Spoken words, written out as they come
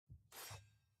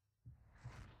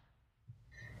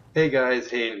Hey guys,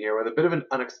 Hayden here with a bit of an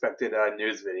unexpected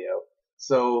news video.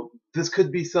 So this could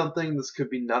be something, this could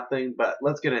be nothing, but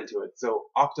let's get into it. So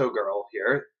Octo Girl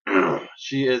here,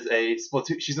 she's a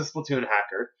Splatoon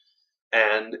hacker,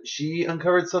 and she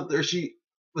uncovered something. Or she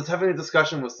was having a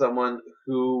discussion with someone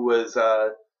who was, I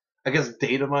guess,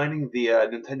 data mining the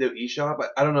Nintendo eShop.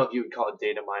 I don't know if you would call it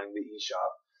data mining the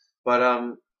eShop,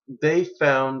 but they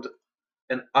found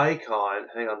an icon.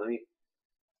 Hang on, let me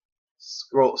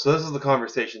scroll. So this is the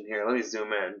conversation here. Let me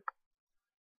zoom in.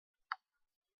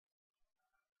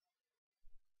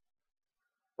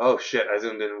 Oh shit, I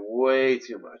zoomed in way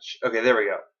too much. Okay, there we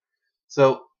go.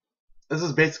 So this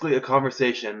is basically a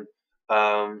conversation,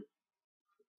 um,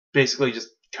 basically just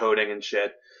coding and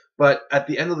shit. But at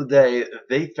the end of the day,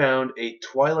 they found a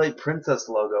Twilight Princess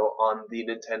logo on the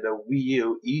Nintendo Wii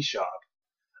U eShop.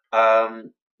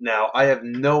 Now I have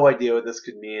no idea what this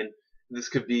could mean. This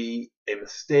could be a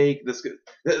mistake.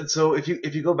 So if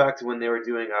you go back to when they were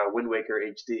doing Wind Waker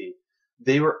HD,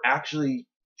 they were actually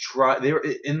they were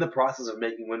in the process of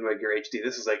making Wind Waker HD.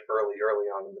 This is like early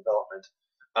on in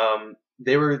development.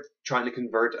 They were trying to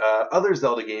convert other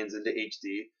Zelda games into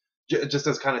HD just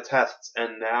as kind of tests,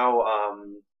 and now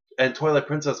and Twilight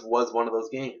Princess was one of those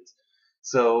games.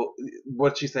 So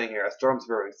what's she saying here? A storm's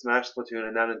brewing. Smash Splatoon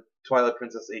and now Twilight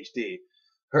Princess HD.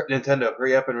 Nintendo,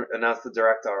 hurry up and announce the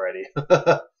direct already.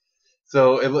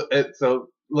 So it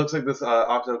looks like this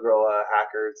Octo Girl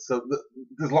hacker. So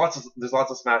there's lots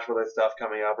of Smash Brothers stuff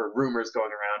coming up, or rumors going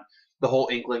around. The whole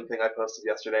Inkling thing I posted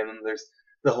yesterday, and then there's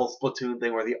the whole Splatoon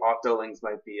thing where the Octolings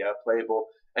might be playable.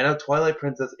 And now Twilight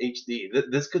Princess HD.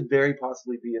 This could very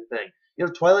possibly be a thing. You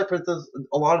know, Twilight Princess.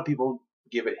 A lot of people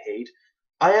give it hate.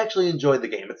 I actually enjoyed the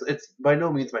game. It's by no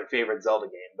means my favorite Zelda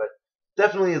game, but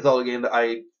definitely a Zelda game that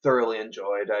I thoroughly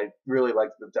enjoyed. I really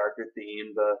liked the darker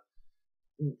theme.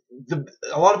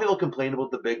 A lot of people complain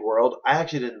about the big world. I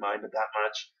actually didn't mind it that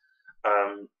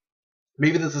much.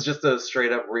 Maybe this is just a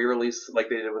straight up re-release like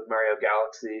they did with Mario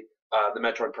Galaxy, the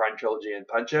Metroid Prime trilogy, and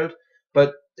Punch Out.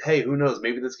 But hey, who knows?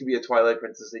 Maybe this could be a Twilight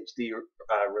Princess HD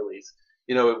release.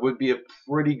 You know, it would be a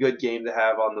pretty good game to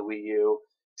have on the Wii U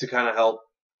to kind of help.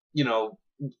 You know,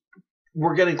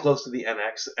 we're getting close to the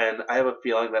NX, and I have a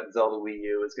feeling that Zelda Wii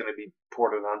U is going to be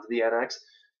ported onto the NX.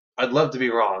 I'd love to be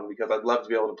wrong because I'd love to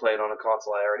be able to play it on a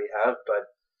console I already have, but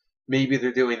maybe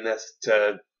they're doing this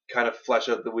to kind of flesh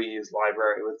out the Wii U's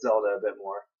library with Zelda a bit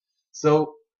more.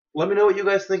 So let me know what you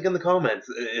guys think in the comments.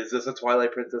 Is this a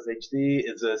Twilight Princess HD?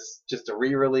 Is this just a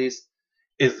re-release?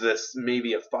 Is this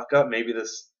maybe a fuck up? Maybe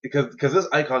this because this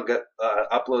icon got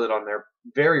uploaded on there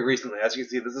very recently. As you can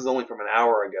see, this is only from an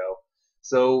hour ago.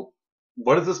 So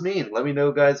what does this mean? Let me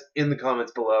know, guys, in the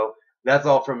comments below. That's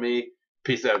all from me.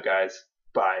 Peace out, guys.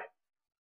 Bye.